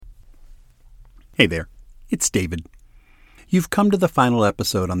Hey there, it's David. You've come to the final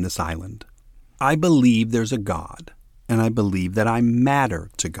episode on this island. I believe there's a God, and I believe that I matter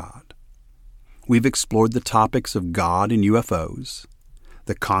to God. We've explored the topics of God and UFOs,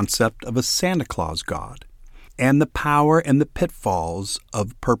 the concept of a Santa Claus God, and the power and the pitfalls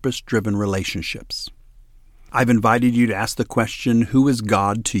of purpose-driven relationships. I've invited you to ask the question, who is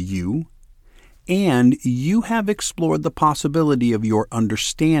God to you? And you have explored the possibility of your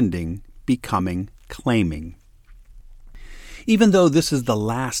understanding becoming claiming. Even though this is the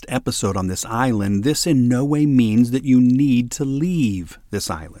last episode on this island, this in no way means that you need to leave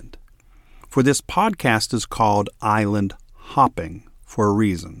this island. For this podcast is called Island Hopping for a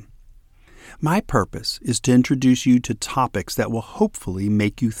reason. My purpose is to introduce you to topics that will hopefully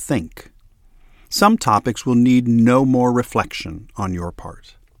make you think. Some topics will need no more reflection on your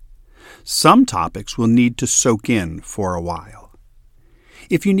part. Some topics will need to soak in for a while.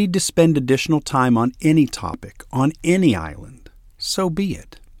 If you need to spend additional time on any topic, on any island, so be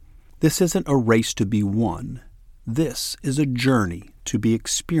it. This isn't a race to be won. This is a journey to be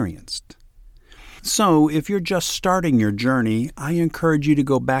experienced. So, if you're just starting your journey, I encourage you to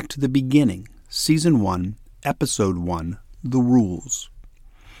go back to the beginning, Season 1, Episode 1, The Rules.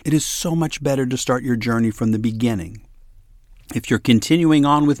 It is so much better to start your journey from the beginning. If you're continuing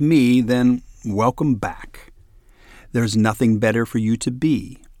on with me, then welcome back. There's nothing better for you to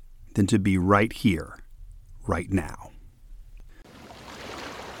be than to be right here, right now.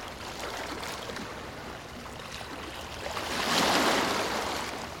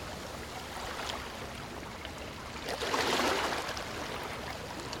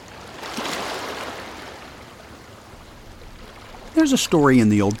 There's a story in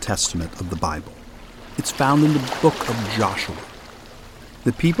the Old Testament of the Bible. It's found in the book of Joshua.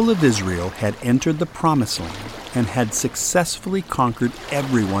 The people of Israel had entered the Promised Land and had successfully conquered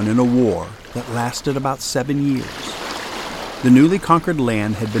everyone in a war that lasted about 7 years. The newly conquered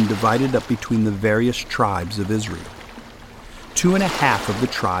land had been divided up between the various tribes of Israel. 2.5 of the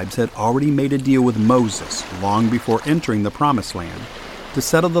tribes had already made a deal with Moses long before entering the Promised Land to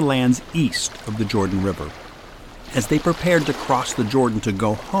settle the lands east of the Jordan River. As they prepared to cross the Jordan to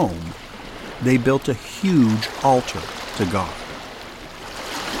go home, they built a huge altar to God.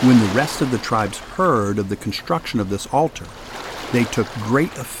 When the rest of the tribes heard of the construction of this altar, they took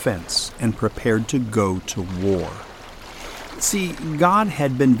great offense and prepared to go to war. See, God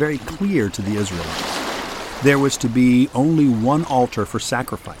had been very clear to the Israelites. There was to be only one altar for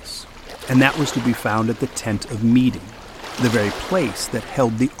sacrifice, and that was to be found at the tent of meeting, the very place that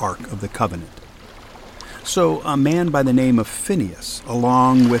held the Ark of the Covenant. So a man by the name of Phinehas,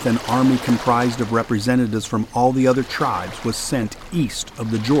 along with an army comprised of representatives from all the other tribes, was sent east of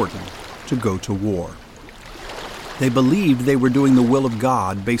the Jordan to go to war. They believed they were doing the will of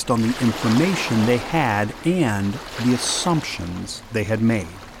God based on the information they had and the assumptions they had made.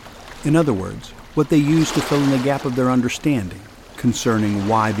 In other words, what they used to fill in the gap of their understanding concerning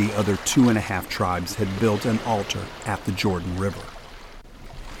why the other 2.5 tribes had built an altar at the Jordan River.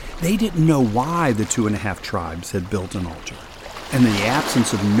 They didn't know why the 2.5 tribes had built an altar, and in the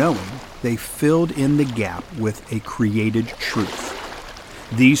absence of knowing, they filled in the gap with a created truth.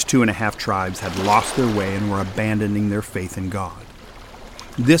 These 2.5 tribes had lost their way and were abandoning their faith in God.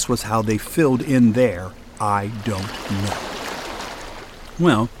 This was how they filled in their I don't know.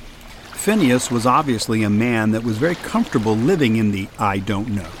 Well, Phinehas was obviously a man that was very comfortable living in the I don't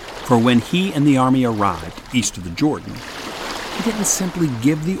know, for when he and the army arrived east of the Jordan, he didn't simply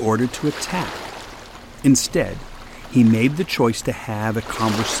give the order to attack. Instead, he made the choice to have a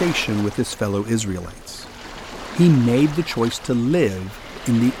conversation with his fellow Israelites. He made the choice to live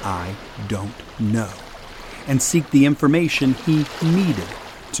in the I don't know and seek the information he needed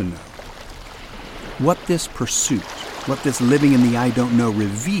to know. What this pursuit, what this living in the I don't know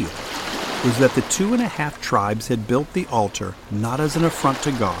revealed was that the 2.5 tribes had built the altar not as an affront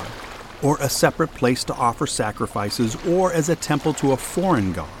to God, or a separate place to offer sacrifices, or as a temple to a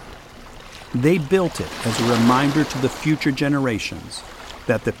foreign god. They built it as a reminder to the future generations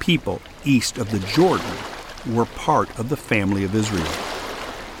that the people east of the Jordan were part of the family of Israel.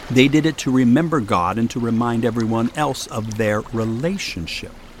 They did it to remember God and to remind everyone else of their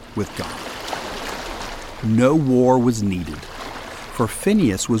relationship with God. No war was needed, for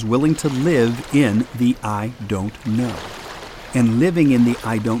Phinehas was willing to live in the I don't know. And living in the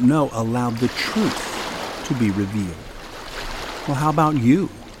I don't know allowed the truth to be revealed. Well, how about you?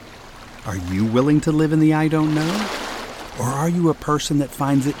 Are you willing to live in the I don't know? Or are you a person that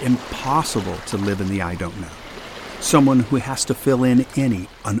finds it impossible to live in the I don't know? Someone who has to fill in any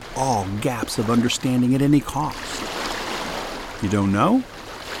and all gaps of understanding at any cost. You don't know?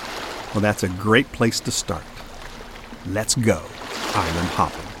 Well, that's a great place to start. Let's go island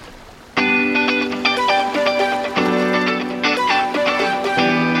hopping.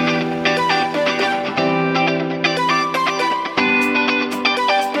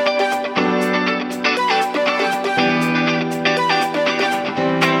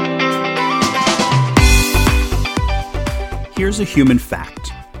 Here's a human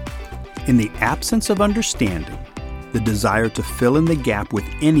fact. In the absence of understanding, the desire to fill in the gap with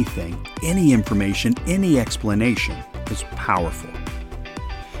anything, any information, any explanation is powerful.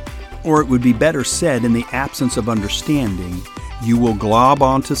 Or it would be better said, in the absence of understanding, you will glob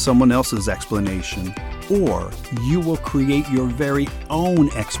onto someone else's explanation, or you will create your very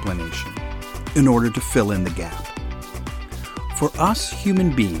own explanation in order to fill in the gap. For us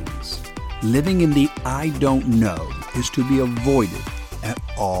human beings, living in the I don't know is to be avoided at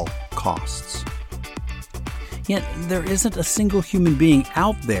all costs. Yet there isn't a single human being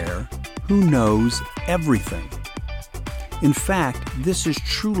out there who knows everything. In fact, this is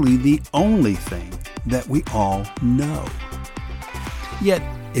truly the only thing that we all know. Yet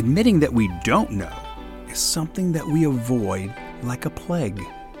admitting that we don't know is something that we avoid like a plague.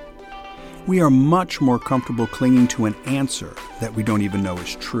 We are much more comfortable clinging to an answer that we don't even know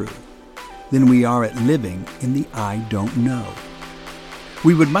is true than we are at living in the I don't know.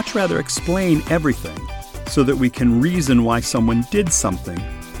 We would much rather explain everything so that we can reason why someone did something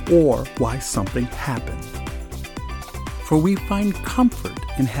or why something happened. For we find comfort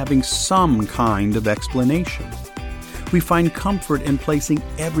in having some kind of explanation. We find comfort in placing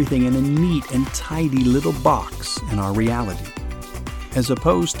everything in a neat and tidy little box in our reality, as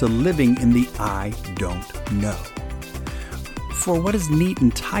opposed to living in the I don't know. For what is neat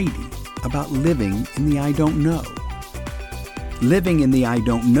and tidy about living in the I don't know? Living in the I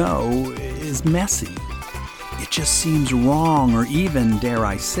don't know is messy. It just seems wrong, or even, dare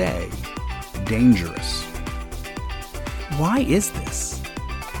I say, dangerous. Why is this?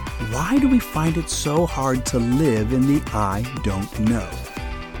 Why do we find it so hard to live in the I don't know?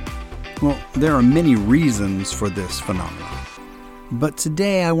 Well, there are many reasons for this phenomenon, but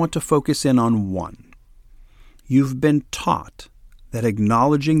today I want to focus in on one. You've been taught that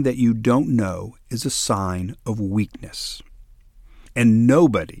acknowledging that you don't know is a sign of weakness. And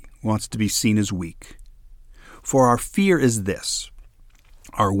nobody wants to be seen as weak. For our fear is this: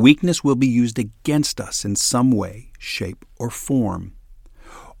 our weakness will be used against us in some way, shape, or form.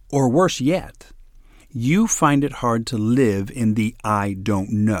 Or worse yet, you find it hard to live in the I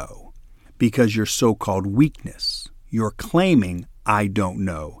don't know because your so-called weakness, your claiming I don't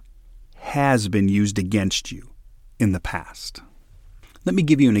know, has been used against you in the past. Let me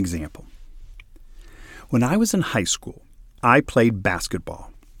give you an example. When I was in high school, I played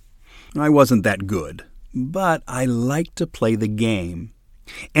basketball. I wasn't that good, but I liked to play the game,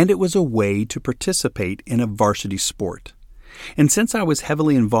 and it was a way to participate in a varsity sport. And since I was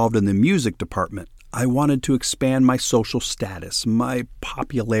heavily involved in the music department, I wanted to expand my social status, my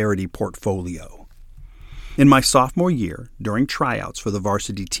popularity portfolio. In my sophomore year, during tryouts for the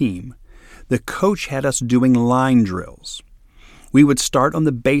varsity team, the coach had us doing line drills. We would start on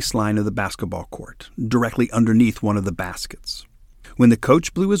the baseline of the basketball court, directly underneath one of the baskets. When the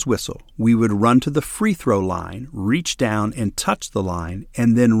coach blew his whistle, we would run to the free throw line, reach down and touch the line,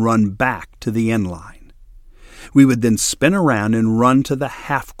 and then run back to the end line. We would then spin around and run to the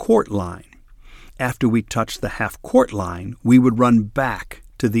half-court line. After we touched the half-court line, we would run back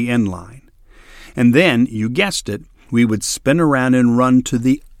to the end line. And then, you guessed it, we would spin around and run to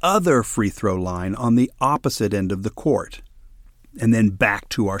the other free throw line on the opposite end of the court, and then back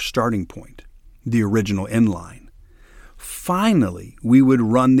to our starting point, the original end line. Finally, we would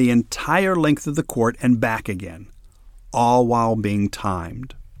run the entire length of the court and back again, all while being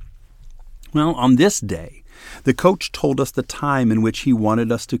timed. Well, on this day, the coach told us the time in which he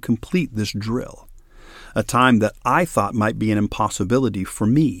wanted us to complete this drill, a time that I thought might be an impossibility for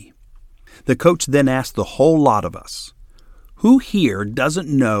me. The coach then asked the whole lot of us, who here doesn't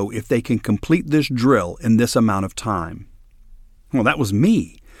know if they can complete this drill in this amount of time? Well, that was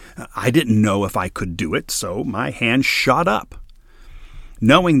me. I didn't know if I could do it, so my hand shot up.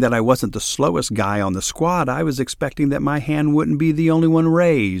 Knowing that I wasn't the slowest guy on the squad, I was expecting that my hand wouldn't be the only one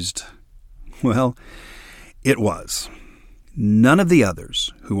raised. Well, it was. None of the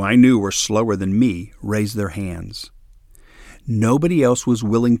others, who I knew were slower than me, raised their hands. Nobody else was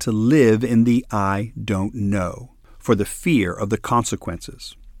willing to live in the I don't know, for the fear of the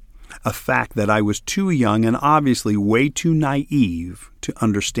consequences. A fact that I was too young and obviously way too naive to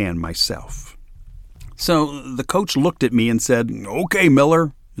understand myself. So the coach looked at me and said, "Okay,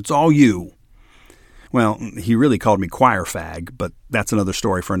 Miller, it's all you." Well, he really called me choir fag, but that's another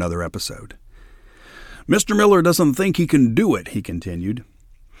story for another episode. Mr. Miller doesn't think he can do it, he continued.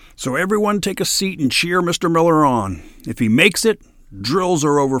 So everyone take a seat and cheer Mr. Miller on. If he makes it, drills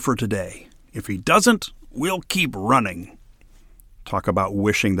are over for today. If he doesn't, we'll keep running. Talk about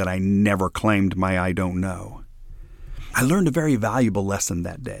wishing that I never claimed my I don't know. I learned a very valuable lesson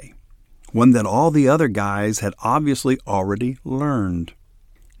that day, one that all the other guys had obviously already learned.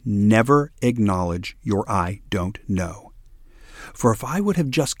 Never acknowledge your I don't know. For if I would have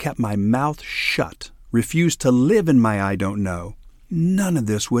just kept my mouth shut, refused to live in my I don't know, none of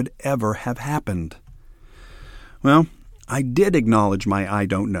this would ever have happened. Well, I did acknowledge my I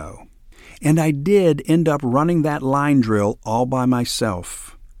don't know, and I did end up running that line drill all by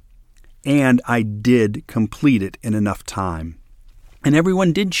myself. And I did complete it in enough time. And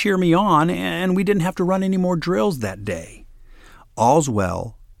everyone did cheer me on, and we didn't have to run any more drills that day. All's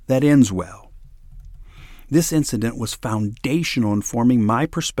well that ends well. This incident was foundational in forming my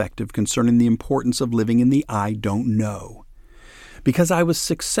perspective concerning the importance of living in the I don't know. Because I was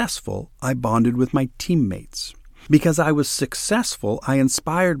successful, I bonded with my teammates. Because I was successful, I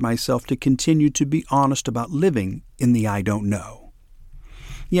inspired myself to continue to be honest about living in the I don't know.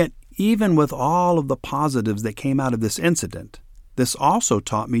 Yet, even with all of the positives that came out of this incident, this also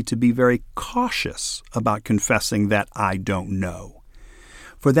taught me to be very cautious about confessing that I don't know.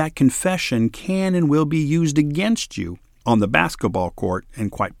 For that confession can and will be used against you on the basketball court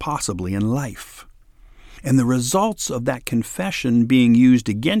and quite possibly in life. And the results of that confession being used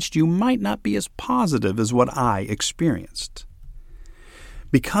against you might not be as positive as what I experienced.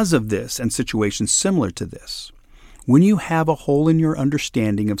 Because of this and situations similar to this, when you have a hole in your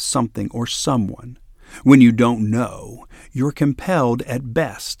understanding of something or someone, when you don't know, you're compelled at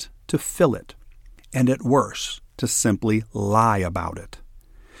best to fill it, and at worst to simply lie about it.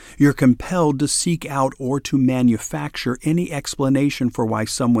 You're compelled to seek out or to manufacture any explanation for why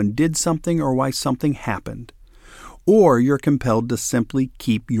someone did something or why something happened. Or you're compelled to simply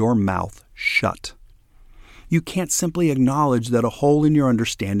keep your mouth shut. You can't simply acknowledge that a hole in your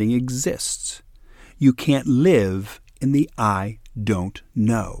understanding exists. You can't live in the I don't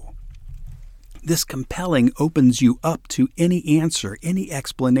know. This compelling opens you up to any answer, any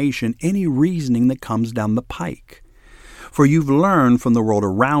explanation, any reasoning that comes down the pike. For you've learned from the world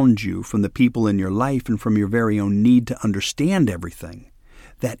around you, from the people in your life, and from your very own need to understand everything,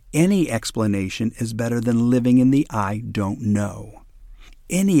 that any explanation is better than living in the I don't know.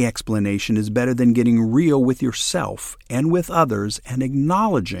 Any explanation is better than getting real with yourself and with others and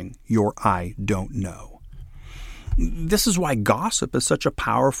acknowledging your I don't know. This is why gossip is such a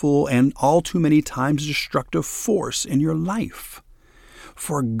powerful and all too many times destructive force in your life.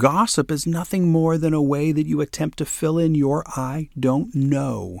 For gossip is nothing more than a way that you attempt to fill in your I don't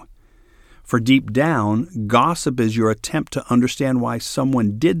know. For deep down, gossip is your attempt to understand why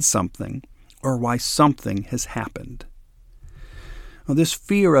someone did something or why something has happened. Now, this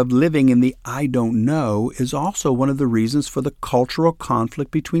fear of living in the I don't know is also one of the reasons for the cultural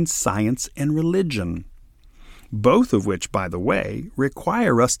conflict between science and religion, both of which, by the way,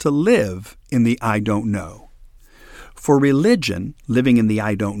 require us to live in the I don't know. For religion, living in the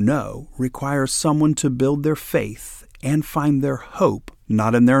I don't know requires someone to build their faith and find their hope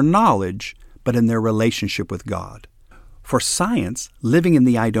not in their knowledge, but in their relationship with God. For science, living in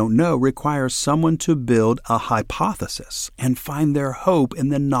the I don't know requires someone to build a hypothesis and find their hope in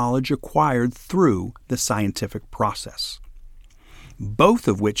the knowledge acquired through the scientific process, both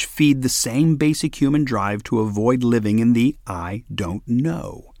of which feed the same basic human drive to avoid living in the I don't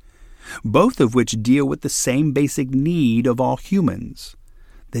know. Both of which deal with the same basic need of all humans,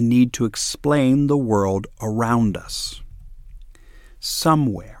 the need to explain the world around us.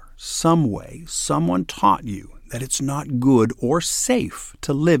 Somewhere, some way, someone taught you that it's not good or safe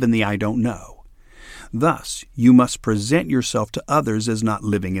to live in the I don't know. Thus, you must present yourself to others as not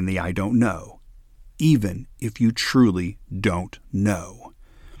living in the I don't know, even if you truly don't know.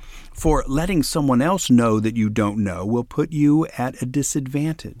 For letting someone else know that you don't know will put you at a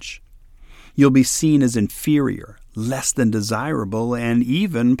disadvantage. You'll be seen as inferior, less than desirable, and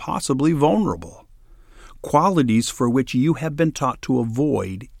even possibly vulnerable, qualities for which you have been taught to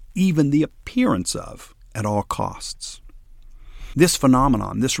avoid even the appearance of at all costs. This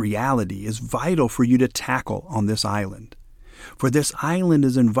phenomenon, this reality, is vital for you to tackle on this island. For this island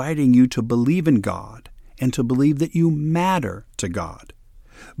is inviting you to believe in God and to believe that you matter to God,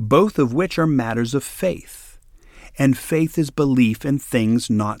 both of which are matters of faith. And faith is belief in things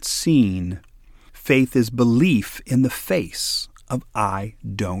not seen. Faith is belief in the face of I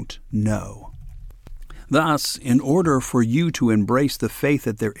don't know. Thus, in order for you to embrace the faith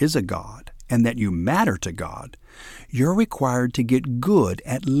that there is a God and that you matter to God, you're required to get good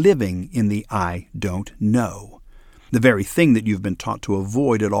at living in the I don't know, the very thing that you've been taught to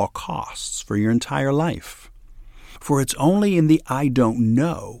avoid at all costs for your entire life. For it's only in the I don't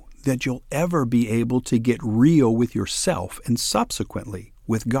know that you'll ever be able to get real with yourself and subsequently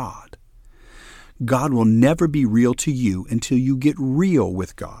with God. God will never be real to you until you get real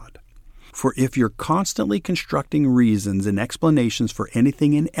with God. For if you're constantly constructing reasons and explanations for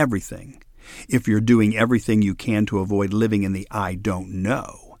anything and everything, if you're doing everything you can to avoid living in the I don't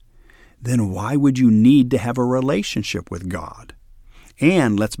know, then why would you need to have a relationship with God?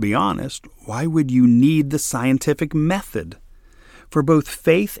 And let's be honest, why would you need the scientific method? For both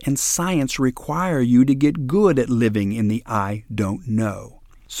faith and science require you to get good at living in the I don't know,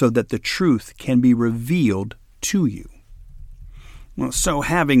 so that the truth can be revealed to you. Well, so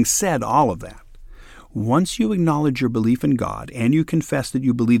having said all of that, once you acknowledge your belief in God and you confess that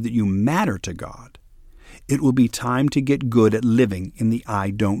you believe that you matter to God, it will be time to get good at living in the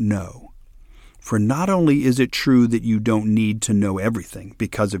I don't know. For not only is it true that you don't need to know everything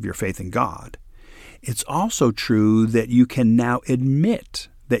because of your faith in God, it's also true that you can now admit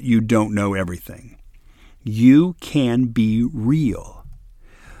that you don't know everything. You can be real.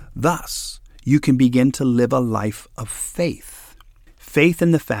 Thus, you can begin to live a life of faith. Faith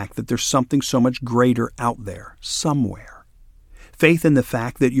in the fact that there's something so much greater out there, somewhere. Faith in the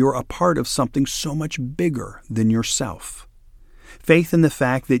fact that you're a part of something so much bigger than yourself. Faith in the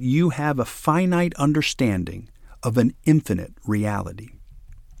fact that you have a finite understanding of an infinite reality.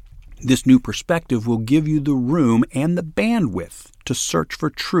 This new perspective will give you the room and the bandwidth to search for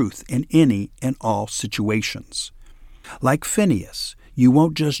truth in any and all situations. Like Phineas, you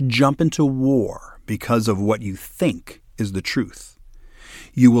won't just jump into war because of what you think is the truth.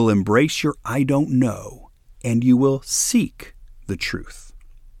 You will embrace your I don't know, and you will seek the truth.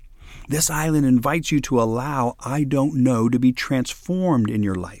 This island invites you to allow I don't know to be transformed in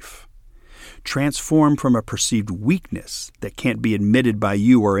your life. Transformed from a perceived weakness that can't be admitted by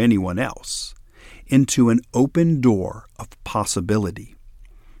you or anyone else into an open door of possibility.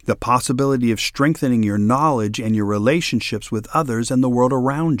 The possibility of strengthening your knowledge and your relationships with others and the world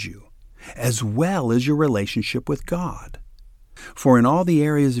around you, as well as your relationship with God. For in all the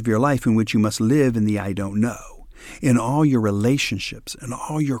areas of your life in which you must live in the I don't know, in all your relationships and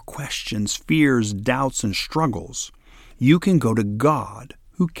all your questions, fears, doubts, and struggles, you can go to God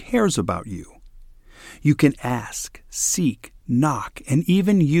who cares about you. You can ask, seek, knock, and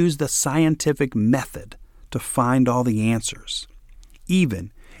even use the scientific method to find all the answers.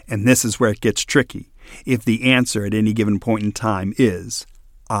 Even, and this is where it gets tricky, if the answer at any given point in time is,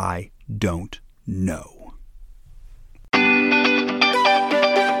 I don't know.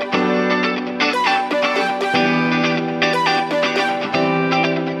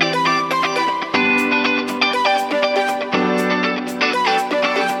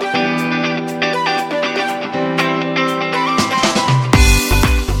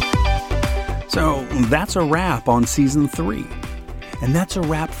 So that's a wrap on Season 3. And that's a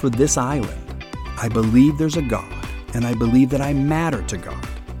wrap for this island. I believe there's a God, and I believe that I matter to God.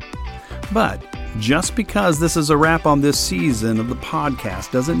 But just because this is a wrap on this season of the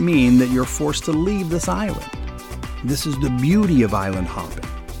podcast doesn't mean that you're forced to leave this island. This is the beauty of island hopping,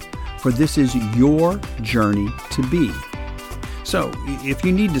 for this is your journey to be. So if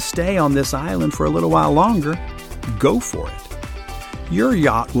you need to stay on this island for a little while longer, go for it. Your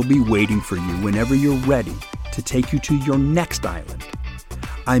yacht will be waiting for you whenever you're ready to take you to your next island.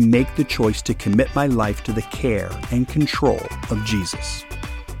 I make the choice to commit my life to the care and control of Jesus.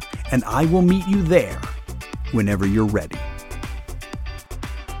 And I will meet you there whenever you're ready.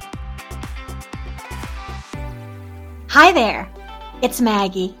 Hi there, it's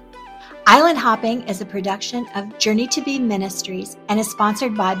Maggie. Island Hopping is a production of Journey to Be Ministries and is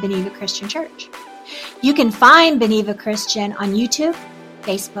sponsored by Beneva Christian Church. You can find Beneva Christian on YouTube,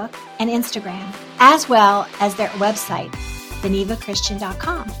 Facebook, and Instagram, as well as their website,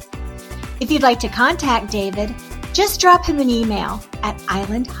 benevachristian.com. If you'd like to contact David, just drop him an email at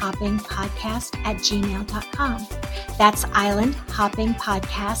islandhoppingpodcast@gmail.com. That's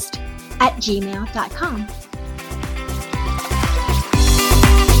islandhoppingpodcast@gmail.com.